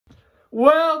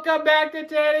Welcome back to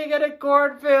Tanning in a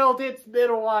Cornfield. It's been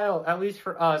a while, at least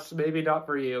for us. Maybe not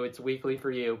for you. It's weekly for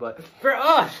you, but for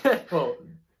us. Well,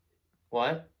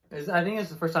 what? I think it's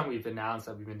the first time we've announced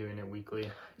that we've been doing it weekly.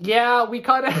 Yeah, we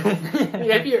kind of.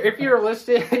 if you're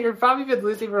listening, you're probably been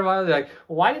listening for a while. You're like,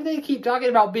 why do they keep talking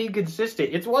about being consistent?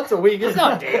 It's once a week. It's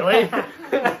not daily.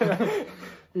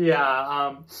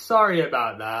 Yeah, sorry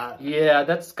about that. Yeah,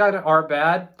 that's kind of our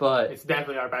bad, but It's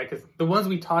definitely our bad, because the ones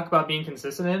we talk about being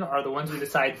consistent in are the ones we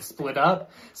decide to split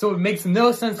up. So it makes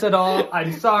no sense at all.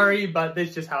 I'm sorry, but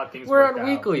that's just how things we're work on out.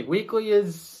 weekly. Weekly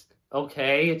is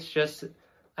okay. It's just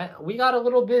we got a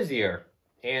little busier,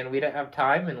 and we didn't have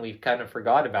time, and we kind of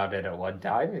forgot about it at one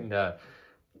time, and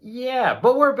yeah,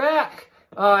 but we're back.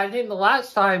 I think the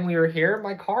last time we were here,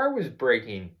 my car was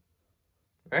breaking,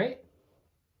 right?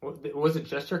 Was it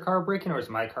just your car breaking, or was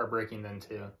my car breaking then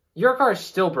too? Your car's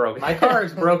still broken. My car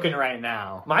is broken right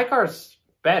now. My car's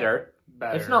better.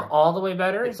 Better. It's not all the way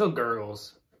better. It still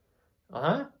gurgles.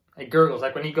 Uh-huh. It gurgles.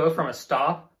 Like when you go from a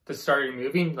stop to starting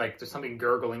moving, like there's something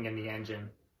gurgling in the engine.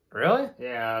 Really?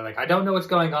 Yeah, like I don't know what's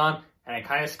going on, and it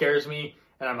kind of scares me,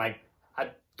 and I'm like,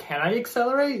 can I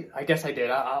accelerate? I guess I did.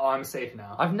 I'm safe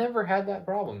now. I've never had that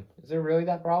problem. Is there really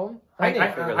that problem? I need to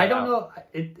figure that don't out. know.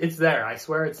 It's there. I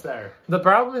swear it's there. The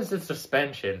problem is the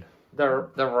suspension.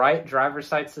 The right driver's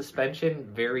side suspension,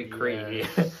 very creaky.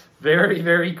 Yes. Very,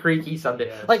 very creaky some days.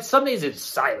 Yes. Like some days it's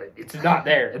silent. It's not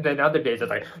there. And then other days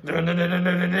it's like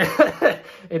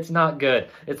it's not good.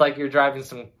 It's like you're driving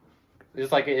some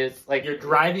it's like You're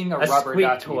driving a rubber squeak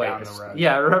ducky toy. down the road.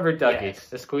 Yeah, a rubber ducky.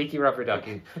 Yes. A squeaky rubber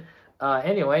ducky.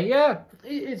 Anyway, yeah,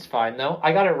 it's fine though.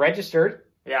 I got it registered.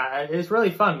 Yeah, it's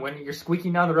really fun when you're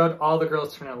squeaking down the road. All the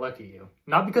girls turn and look at you,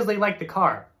 not because they like the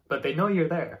car, but they know you're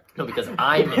there. No, because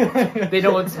I'm it. They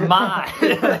know it's mine.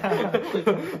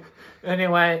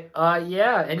 Anyway,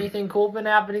 yeah. Anything cool been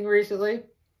happening recently?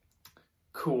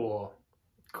 Cool.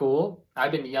 Cool.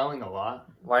 I've been yelling a lot.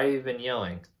 Why have you been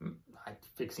yelling? I'm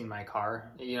fixing my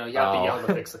car. You know, you have to yell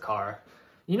to fix the car.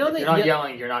 You know If that you're not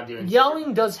yelling, you're not doing.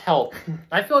 yelling does help.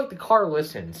 I feel like the car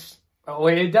listens. Oh,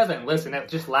 wait, it doesn't listen. It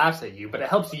just laughs at you, but it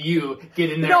helps you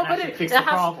get in there No, and but actually it fix the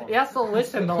has, problem. it has to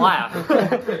listen to laugh. You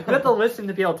have to listen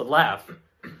to be able to laugh.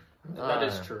 That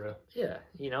is true. Yeah,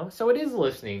 so it is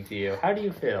listening to you. How do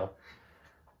you feel?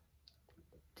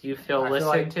 Do you feel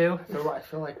listened to? I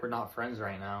feel like we're not friends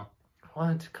right now.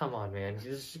 What? Come on, man.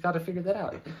 You just got to figure that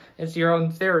out. It's your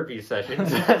own therapy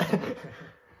sessions.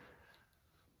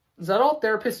 Is that all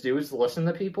therapists do, is listen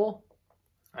to people?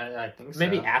 I think so.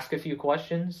 Maybe ask a few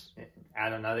questions? I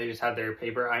don't know. They just have their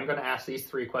paper. I'm going to ask these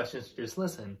 3 questions. Just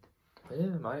listen. Yeah,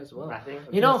 might as well. I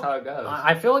think know, that's how it goes.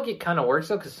 I feel like it kind of works,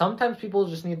 though, because sometimes people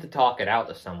just need to talk it out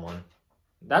to someone.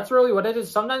 That's really what it is.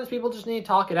 Sometimes people just need to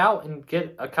talk it out and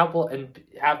get a couple and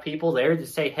have people there to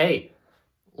say, hey,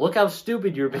 look how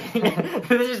stupid you're being.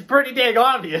 This is pretty dang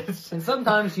obvious. And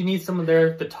sometimes you need someone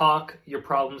there to talk your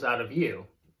problems out of you.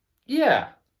 Yeah,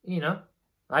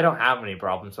 I don't have any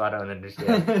problems, so I don't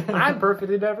understand. I'm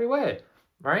perfect in every way,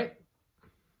 right?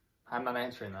 I'm not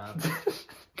answering that.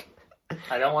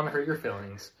 I don't want to hurt your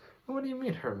feelings. What do you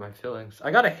mean hurt my feelings?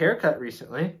 I got a haircut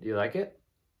recently. Do you like it?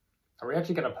 Are we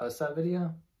actually going to post that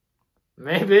video?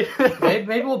 Maybe.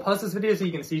 Maybe we'll post this video so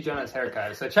you can see Jonah's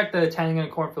haircut. So check the Tanning in a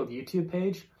Cornfield YouTube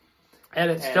page. And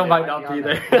it still might not be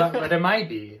there. But it might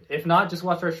be. If not, just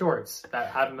watch our shorts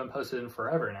that haven't been posted in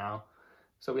forever now.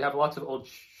 So we have lots of old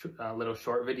little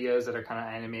short videos that are kind of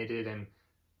animated, and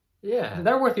yeah,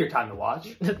 they're worth your time to watch.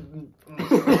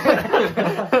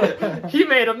 He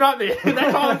made them, not me.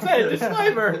 That's all I'm saying.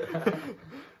 Disclaimer.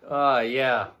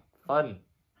 Yeah, fun.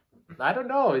 I don't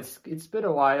know. It's been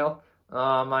a while.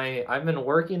 I've been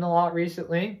working a lot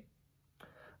recently.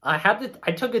 I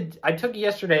took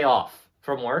yesterday off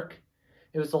from work.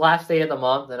 It was the last day of the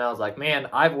month, and I was like, man,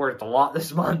 I've worked a lot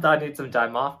this month. I need some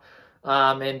time off.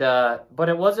 But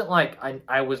it wasn't like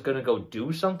I was gonna go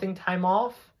do something time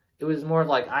off. It was more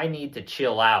like I need to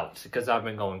chill out because I've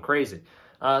been going crazy.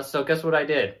 So guess what I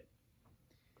did?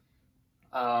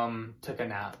 Took a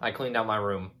nap. I cleaned out my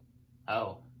room.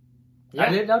 Oh. Yeah. I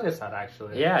didn't notice that,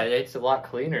 actually. Yeah, it's a lot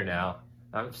cleaner now.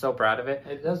 I'm so proud of it.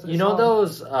 It does. You know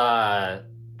those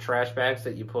trash bags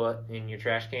that you put in your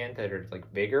trash can that are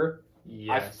like bigger?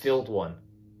 Yes. I filled one.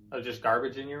 Oh, just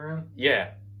garbage in your room?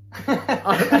 Yeah.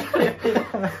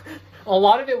 A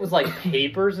lot of it was like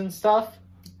papers and stuff.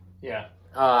 Yeah.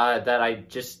 That I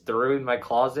just threw in my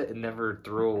closet and never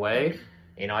threw away.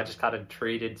 I just kind of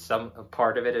treated some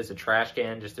part of it as a trash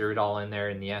can, just threw it all in there,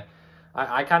 and yeah.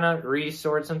 I kind of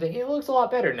restored something. It looks a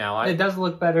lot better now. It does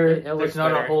look better. It There's looks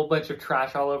not better. a whole bunch of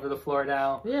trash all over the floor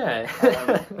now.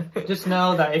 Yeah. Just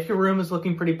know that if your room is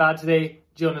looking pretty bad today,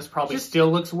 Jonas probably still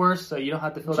looks worse, so you don't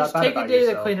have to feel Just that bad take about a day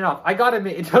yourself. to clean it off. I gotta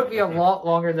admit, it took me a lot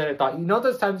longer than I thought. You know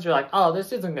those times you're like, oh,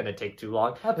 this isn't gonna take too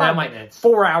long. And 5 I'm like, minutes.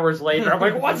 4 hours later, I'm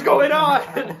like, what's going on?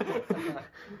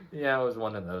 Yeah, it was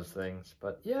one of those things.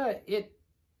 But yeah,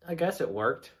 I guess it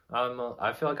worked.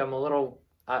 I feel like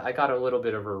I got a little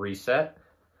bit of a reset.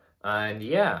 And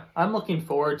yeah. I'm looking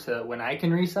forward to when I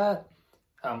can reset.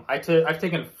 I've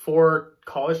taken 4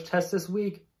 college tests this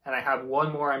week, and I have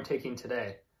 1 more I'm taking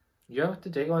today. You have to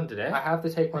take one today? I have to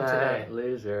take one today.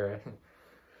 Loser.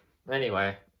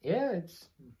 Anyway, yeah, it's...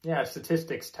 Yeah,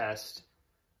 statistics test.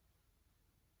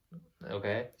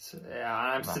 Okay. So, yeah,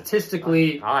 I'm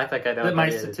statistically... I think I know what my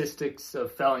that is. statistics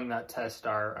of failing that test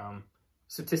are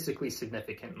statistically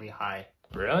significantly high.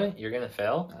 Really? You're gonna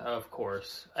fail? Of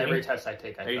course. Are Every you- test I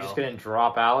take, I Are fail. you just gonna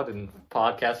drop out and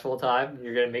podcast full time?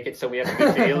 You're gonna make it so we have to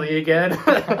be daily again?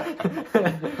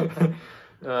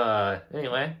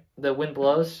 Anyway, the wind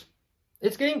blows.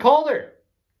 It's getting colder.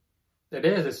 It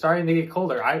is. It's starting to get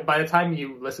colder. By the time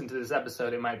you listen to this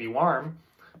episode, it might be warm.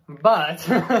 But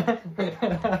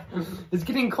it's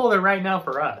getting colder right now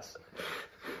for us.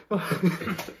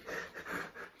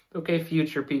 Okay,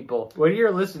 future people, when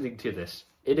you're listening to this,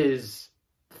 it is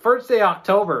first day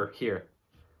October here.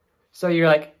 So you're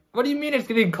like, what do you mean it's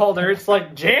getting colder? It's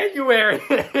like January.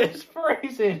 It's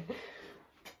freezing.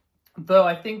 Though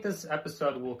I think this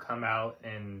episode will come out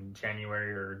in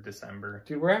January or December.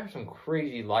 Dude, we're having some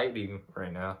crazy lighting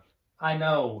right now. I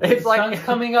know. It's The like- sun's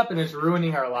coming up and it's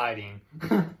ruining our lighting.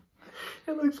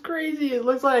 It looks crazy. It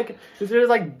looks like there's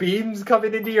like beams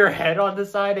coming into your head on the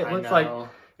side. It looks like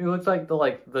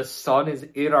the sun is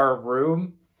in our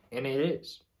room, and it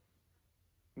is.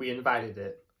 We invited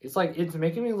it. It's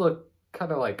making me look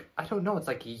kind of like, I don't know, it's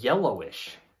like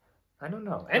yellowish. I don't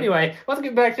know. Anyway, let's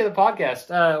get back to the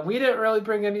podcast. We didn't really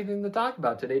bring anything to talk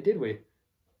about today, did we?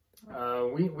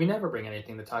 We never bring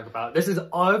anything to talk about. This is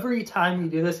every time we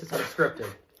do this, it's unscripted.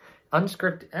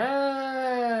 Unscripted.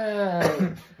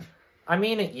 I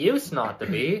mean, it used not to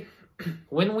be.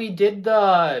 When we did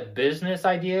the business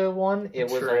idea one, it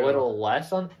was a True. little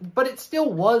less but it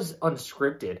still was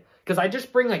unscripted. Because I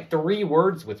just bring like 3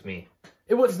 words with me.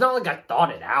 It's not like I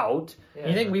thought it out. Yeah.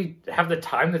 You think we have the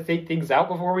time to think things out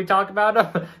before we talk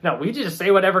about them? No, we just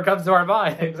say whatever comes to our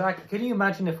mind. Exactly. Can you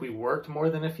imagine if we worked more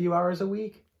than a few hours a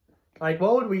week? Like,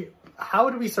 how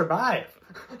would we survive?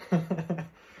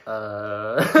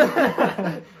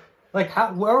 Like,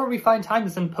 where would we find time to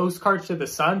send postcards to the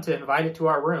sun to invite it to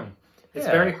our room? It's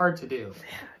Yeah. very hard to do.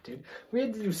 Dude, we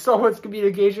had to do so much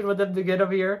communication with them to get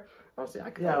them here. Honestly,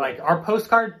 Yeah, like, our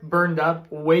postcard burned up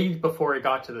way before it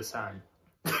got to the sun.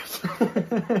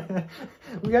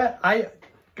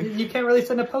 You can't really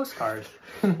send a postcard.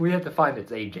 we had to find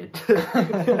its agent. Do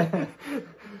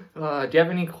you have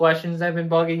any questions that have been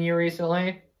bugging you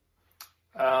recently?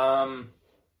 I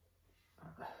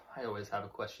always have a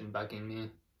question bugging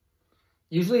me.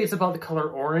 Usually it's about the color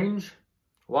orange.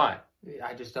 Why?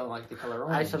 I just don't like the color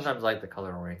orange. I sometimes like the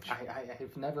color orange.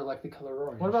 I've never liked the color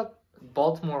orange. What about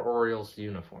Baltimore Orioles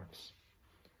uniforms?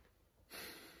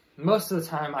 Most of the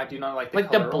time, I do not like the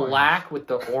Like the color orange. black with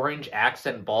the orange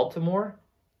accent Baltimore?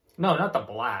 No, not the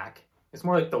black. It's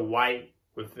more like the white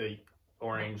with the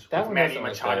orange. That with one Manny doesn't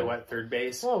look Machado good. at third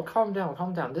base. Whoa, calm down.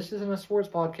 This isn't a sports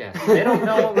podcast. They don't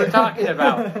know what we're talking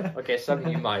about. Okay, some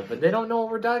of you might, but they don't know what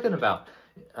we're talking about.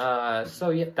 So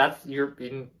yeah, that's your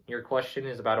question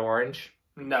is about orange.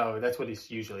 No, that's what it's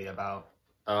usually about.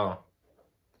 Oh,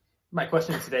 My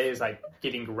question today is like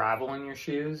getting gravel in your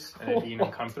shoes and it being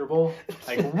uncomfortable.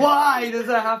 Like, why does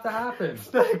that have to happen?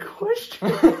 it's not a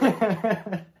question.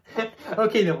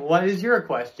 Okay, then what is your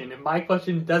question? If my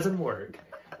question doesn't work.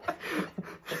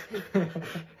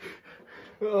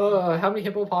 How many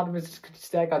hippopotamuses could you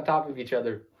stack on top of each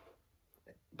other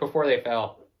before they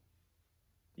fell?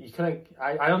 You could.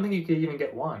 I don't think you could even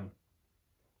get one.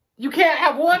 You can't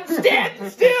have one standing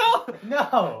still.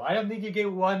 No, I don't think you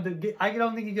get one. I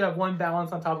don't think you could have one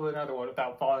balance on top of another one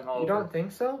without falling all You over. don't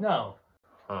think so? No.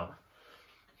 Huh.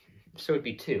 So it'd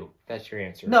be 2. That's your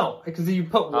answer. No, because you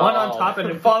put one on Oh. top and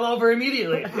it fall over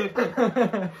immediately.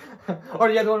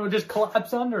 Or the other one would just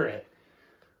collapse under it.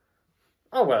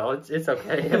 Oh well, it's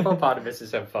okay.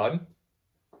 Hippopotamuses have fun.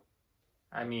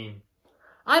 I mean,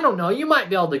 I don't know. You might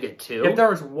be able to get 2. if there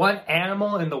was one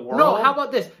animal in the world... No, how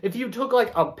about this? If you took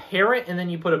like a parrot and then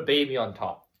you put a baby on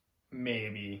top.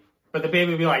 Maybe. But the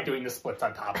baby would be like doing the splits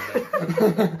on top of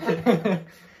it.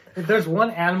 If there's one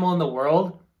animal in the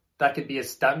world that could be a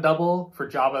stunt double for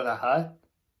Jabba the Hutt,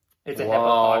 It's a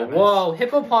Whoa, hippopotamus. whoa!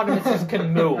 Hippopotamuses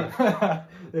can move.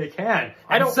 They can.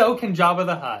 I don't- So can Jabba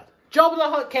the Hutt. Jabba the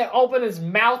Hutt can't open his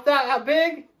mouth that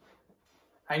big.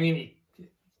 I mean, he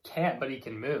can't, but he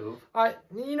can move.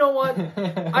 You know what?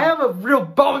 I have a real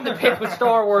bone to pick with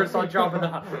Star Wars on Jabba the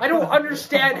Hutt. I don't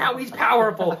understand how he's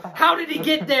powerful. How did he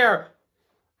get there?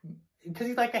 Because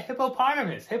he's like a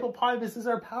hippopotamus. Hippopotamuses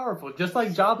are powerful, just like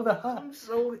Jabba the Hutt.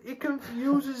 So it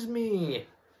confuses me.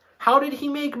 How did he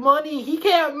make money? He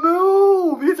can't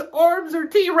move. His arms are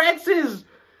T-Rexes.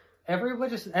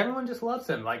 Everyone just loves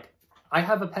him. Like, I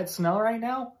have a pet Snell right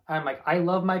now. I'm like, I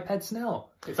love my pet Snell.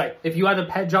 It's like, if you had a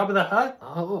pet Jabba the Hutt,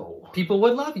 Oh, people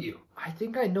would love you. I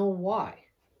think I know why.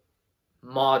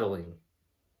 Modeling.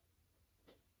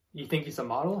 You think he's a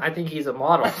model? I think he's a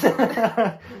model.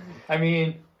 I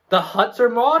mean, The Hutts are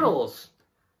models.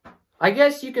 I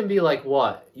guess you can be like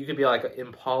what? You could be like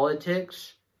in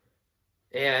politics,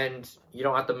 and you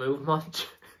don't have to move much.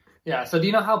 yeah. So do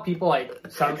you know how people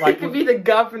like sound You like? could be the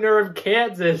governor of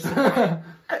Kansas.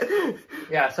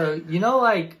 Yeah. So you know,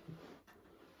 like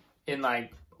in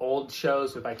like old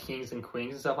shows with like kings and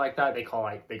queens and stuff like that, they go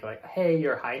like, "Hey,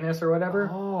 Your Highness" or whatever.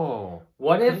 Oh,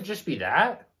 What could it if just be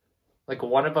that? Like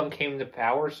one of them came to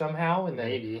power somehow, and then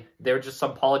maybe? they were just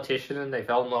some politician, and they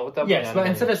fell in love with them. Yes, and but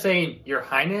then- instead of saying Your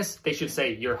Highness, they should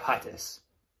say Your Huttus.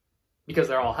 Because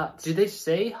they're all Hutts. did they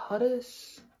say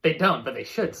Huttus? They don't, but they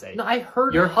should say. No, I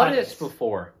heard Your Huttus Huttus.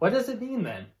 before. What does it mean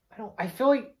then? I feel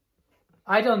like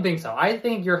I don't think so. I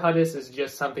think Your Huttus is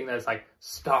just something that's like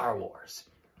Star Wars.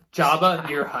 Jabba,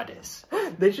 Your Huttus.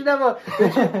 they should have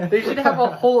a they should have a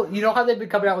whole. You know how they've been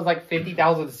coming out with like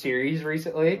 50,000 series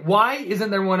recently? Why isn't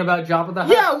there one about Jabba the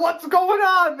Hutt? Yeah, what's going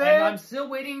on, man? And I'm still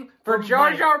waiting For for Jar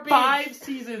my Jar Binks. 5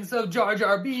 seasons of Jar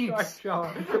Jar Binks.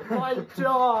 Jar Jar. My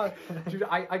dog. Dude,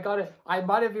 I got it. I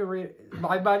might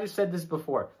have said this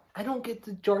before. I don't get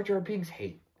the Jar Jar Binks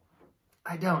hate.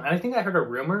 I don't. And I think I heard a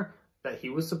rumor that he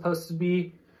was supposed to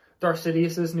be Darth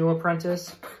Sidious's new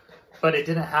apprentice, but it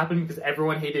didn't happen because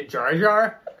everyone hated Jar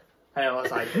Jar. And I was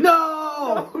like,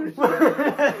 no!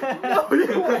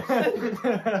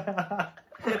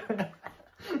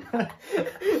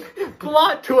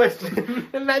 Plot twist.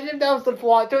 Imagine if that was the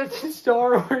plot twist in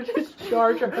Star Wars.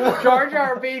 Jar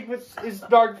Jar Binks is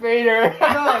Darth Vader. No,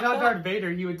 not Darth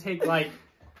Vader. You would take, like,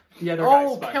 the other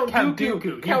Oh, guy's spot. Count Dooku.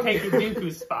 You Count take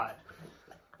Dooku's spot.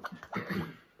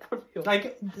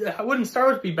 Like, wouldn't Star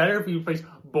Wars be better if you replaced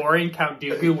boring Count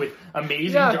Dooku with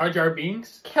amazing Yeah. Jar Jar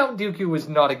Binks? Count Dooku was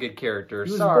not a good character.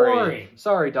 He was Sorry. boring.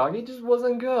 Sorry, dog. He just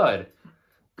wasn't good.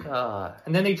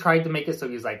 And then they tried to make it so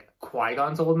he's like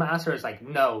Qui-Gon's old master. It's like,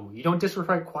 no, you don't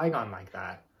disrespect Qui-Gon like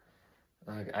that.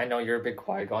 I know you're a big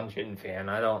Qui-Gon Jinn fan.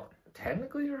 I don't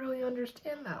technically really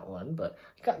understand that one, but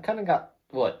he kind of got,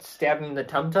 what, stabbed in the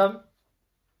tum-tum?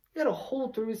 He had a hole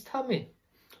through his tummy.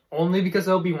 Only because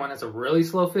Obi-Wan has a really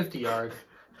slow 50-yard.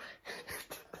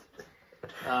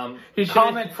 He should-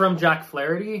 Comment from Jack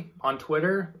Flaherty on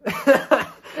Twitter.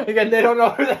 Again, they don't know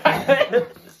who that is.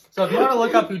 So if you want to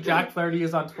look up who Jack Flaherty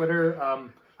is on Twitter,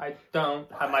 I don't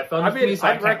have my phone I with me, mean, so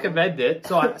I I'd can't recommend it.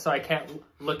 So I can't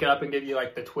look it up and give you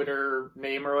like the Twitter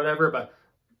name or whatever, but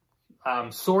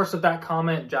source of that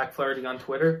comment, Jack Flaherty on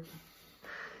Twitter.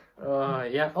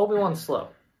 Yeah, Obi-Wan's slow.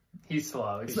 He's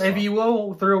slow. He's If slow. you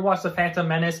will watch The Phantom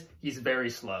Menace, he's very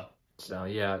slow. So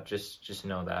yeah, just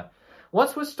know that.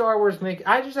 What's with Star Wars making?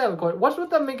 I just have a question. What's with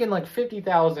them making like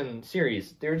 50,000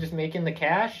 series? They're just making the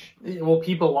cash. Well,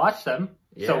 people watch them,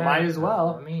 so Yeah, might as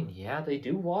well. I mean, yeah, they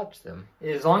do watch them.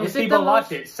 As long as Is it people the watch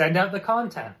most- it, send out the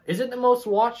content. Is it the most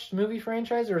watched movie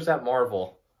franchise, or is that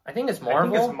Marvel? I think it's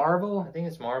Marvel. I think it's Marvel. I think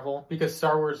it's Marvel. Because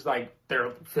Star Wars, like,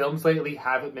 their films lately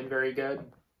haven't been very good.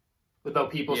 Though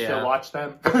people Yeah. still watch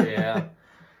them. Yeah.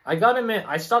 I gotta admit,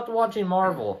 I stopped watching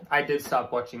Marvel. I did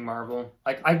stop watching Marvel.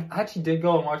 Like, I actually did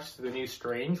go and watch the new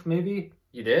Strange movie.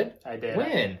 You did? I did.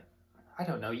 When? I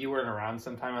don't know. You weren't around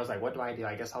sometime. I was like, what do?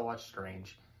 I guess I'll watch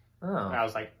Strange. And Oh. I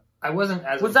was like, I wasn't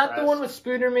as Was that the impressed. one with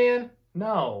Spooderman?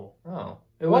 No. Oh.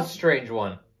 It What was- strange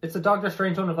one? It's the Doctor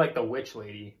Strange one with, like, the witch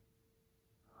lady.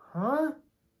 Huh?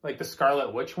 Like, the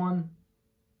Scarlet Witch one.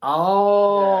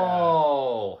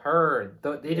 Oh, her.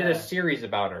 They did Yeah. a series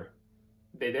about her.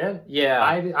 They did? Yeah.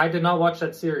 I did not watch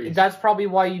that series. That's probably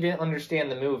why you didn't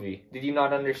understand the movie. Did you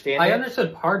not understand I it?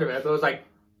 understood part of it, but it was like,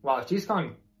 wow, she's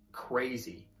gone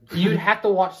crazy. You'd have to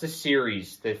watch the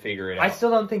series to figure it out. I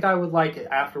still don't think I would like it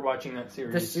after watching that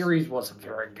series. The series wasn't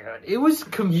very good. It was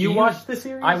confusing. You watched the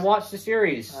series? I watched the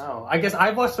series. Oh, I guess I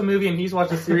watched the movie and he's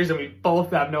watched the series and we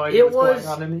both have no idea It what's was.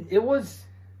 going on in it. It was.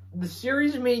 The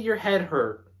series made your head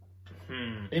hurt.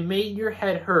 It made your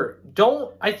head hurt.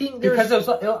 I think there's... Because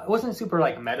it wasn't super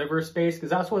like metaverse based, because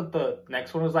that's what the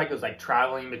next one was like. It was like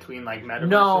traveling between like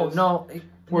metaverses. No.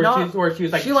 Where she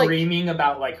was like dreaming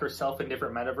about like herself in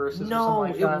different metaverses. No, or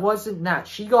something like that. it wasn't that.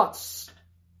 She got...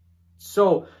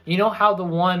 So, you know how the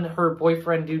one, her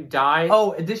boyfriend dude died?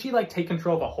 Oh, did she like take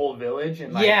control of a whole village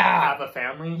and like have a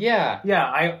family? Yeah.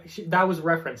 Yeah, that was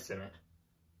referenced in it.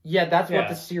 Yeah, that's what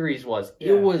the series was.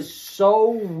 Yeah. It was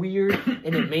so weird,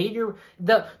 and it made your...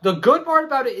 The good part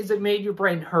about it is it made your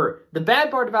brain hurt. The bad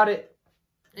part about it,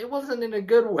 it wasn't in a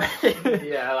good way.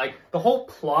 Yeah, like, the whole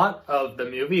plot of the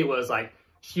movie was, like,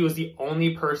 she was the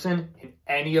only person in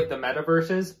any of the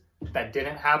metaverses that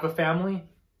didn't have a family.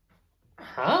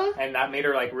 Huh? And that made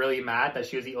her, like, really mad that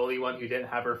she was the only one who didn't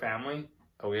have her family.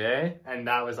 Okay. And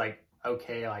that was, like...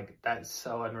 Okay, like, that's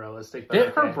so unrealistic. But did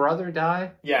her brother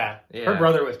die? Yeah. Her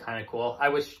brother was kind of cool. I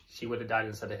wish she would have died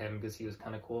instead of him because he was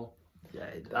kind of cool. Yeah,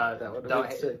 that would have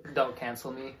been sick. Don't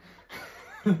cancel me.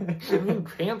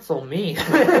 Cancel me.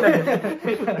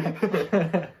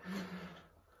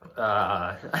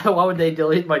 Why would they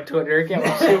delete my Twitter account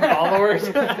with 2 followers?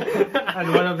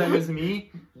 And one of them is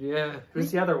me? Yeah. Who's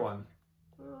the other one?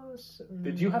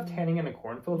 Did you have Tanning in a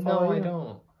Cornfield follow? No, I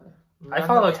don't. I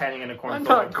follow Tanning in a Cornfield.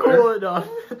 I'm not cool enough.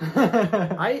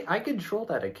 I control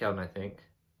that account, I think.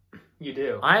 You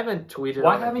do? I haven't tweeted.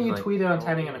 Why haven't you tweeted on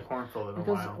Tanning in a Cornfield in a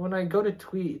while? Because when I go to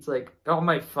tweet, it's like on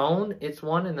my phone, it's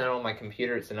one, and then on my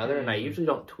computer, it's another. And I usually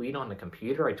don't tweet on the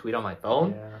computer. I tweet on my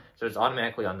phone. Yeah. So it's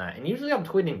automatically on that. And usually I'm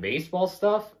tweeting baseball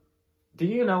stuff. Do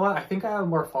you know what? I think I have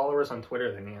more followers on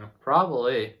Twitter than you.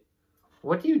 Probably.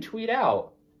 What do you tweet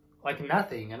out? Like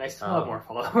nothing, and I still have more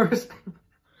followers.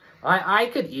 I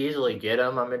could easily get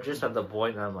them. I'm just at the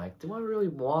point that I'm like, do I really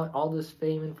want all this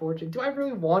fame and fortune? Do I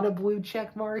really want a blue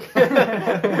check mark?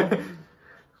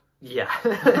 Yeah.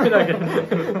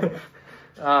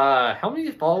 How many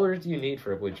followers do you need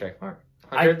for a blue check mark?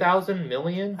 100,000?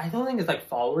 Million? I don't think it's like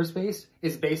followers based.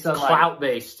 It's based on clout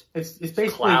based. It's basically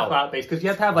clout based because you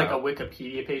have to have like a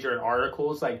Wikipedia page or an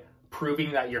article like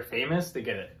proving that you're famous to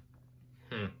get it.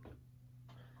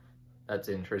 That's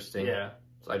interesting. Yeah.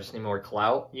 So I just need more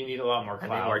clout? You need a lot more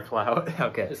clout. I need more clout.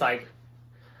 Okay. It's like,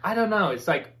 I don't know. It's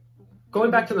like,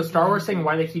 going back to the Star Wars thing,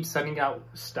 why they keep sending out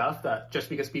stuff that just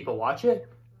because people watch it,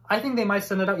 I think they might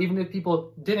send it out even if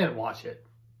people didn't watch it.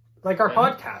 Like our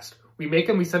podcast. We make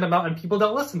them, we send them out, and people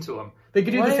don't listen to them. They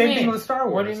could do the same thing with Star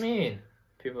Wars. What do you mean?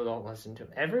 People don't listen to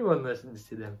them. Everyone listens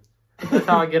to them. That's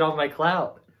how I get all my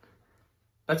clout.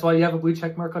 That's why you have a blue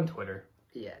check mark on Twitter.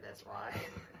 Yeah, that's why.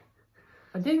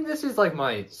 I think this is like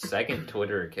my second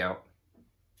Twitter account.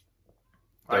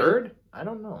 Third? I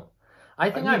don't know. I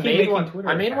think I made one.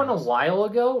 I made one a while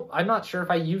ago. I'm not sure if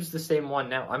I use the same one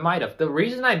now. I might have. The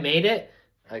reason I made it,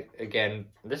 again,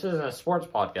 this isn't a sports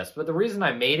podcast, but the reason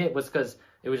I made it was because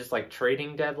it was just like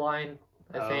trading deadline,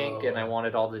 I think, and I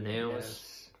wanted all the news.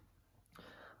 Yes.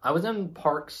 I was in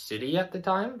Park City at the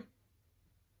time.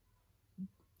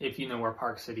 If you know where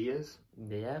Park City is.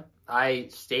 Yeah. I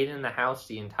stayed in the house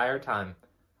the entire time.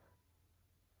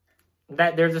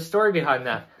 There's a story behind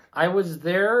that. I was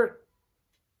there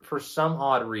for some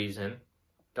odd reason.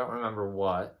 Don't remember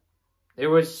what. There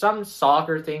was some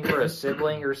soccer thing for a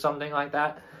sibling or something like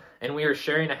that. And we were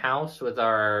sharing a house with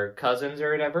our cousins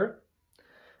or whatever.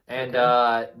 And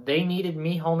they needed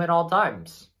me home at all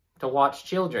times to watch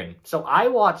children. So I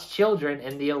watched children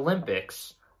in the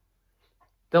Olympics.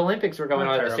 The Olympics were going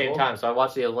on at the same time, so I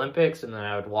watched the Olympics, and then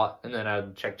I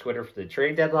would check Twitter for the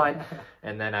trade deadline,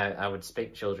 and then I would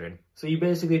spank children. So you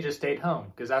basically just stayed home,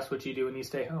 because that's what you do when you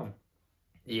stay home.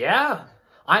 Yeah.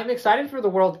 I'm excited for the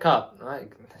World Cup. I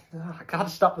gotta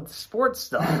stop with the sports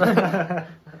stuff.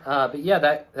 But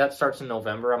yeah, that starts in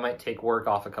November. I might take work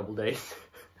off a couple days.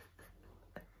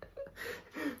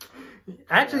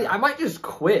 Actually, I might just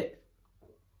quit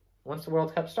once the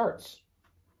World Cup starts.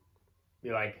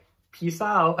 Be like, peace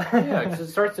out. Yeah, because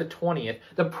it starts the 20th.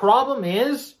 The problem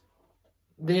is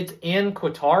that it's in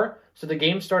Qatar, so the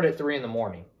games start at 3 in the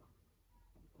morning.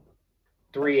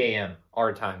 3 a.m.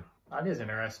 our time. That is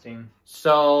interesting.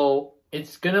 So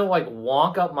it's going to like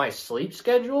wonk up my sleep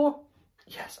schedule.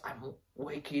 Yes, I'm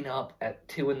waking up at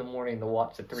 2 in the morning to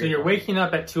watch the 3. So you're waking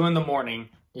up at 2 in the morning.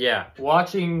 Yeah.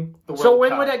 Watching the World Cup. So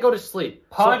when would I go to sleep?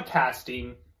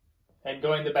 Podcasting and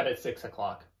going to bed at 6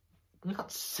 o'clock.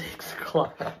 Not 6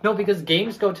 o'clock. No, because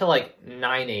games go till like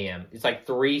 9 a.m. It's like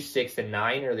 3, 6, and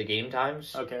 9 are the game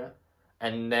times. Okay.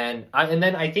 And then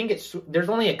I think there's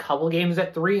only a couple games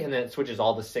at 3, and then it switches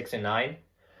all to 6 and 9.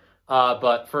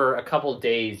 But for a couple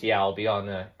days, yeah, I'll be on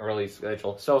the early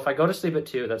schedule. So if I go to sleep at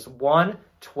 2, that's 1,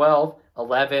 12,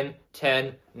 11,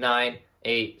 10, 9,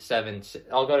 8, 7.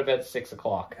 I'll go to bed at 6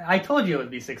 o'clock. I told you it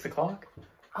would be 6 o'clock.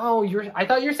 Oh, I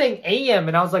thought you were saying a.m.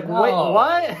 and I was like, No. wait,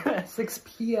 what? 6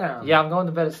 p.m. Yeah, I'm going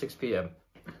to bed at 6 p.m.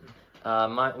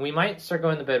 We might start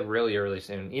going to bed really early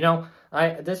soon. You know,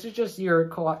 this is just your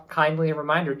kindly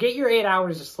reminder. Get your 8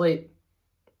 hours of sleep.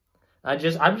 I'm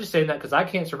just saying that because I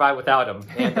can't survive without them,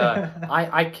 and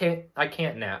I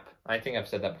can't nap. I think I've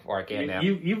said that before. I can't nap.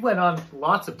 You went on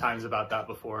lots of times about that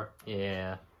before.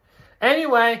 Yeah.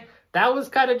 Anyway, that was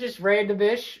kind of just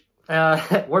random-ish.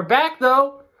 We're back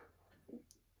though.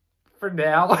 For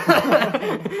now.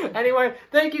 Anyway,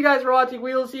 thank you guys for watching.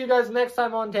 We will see you guys next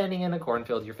time on Tanning in a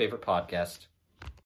Cornfield, your favorite podcast.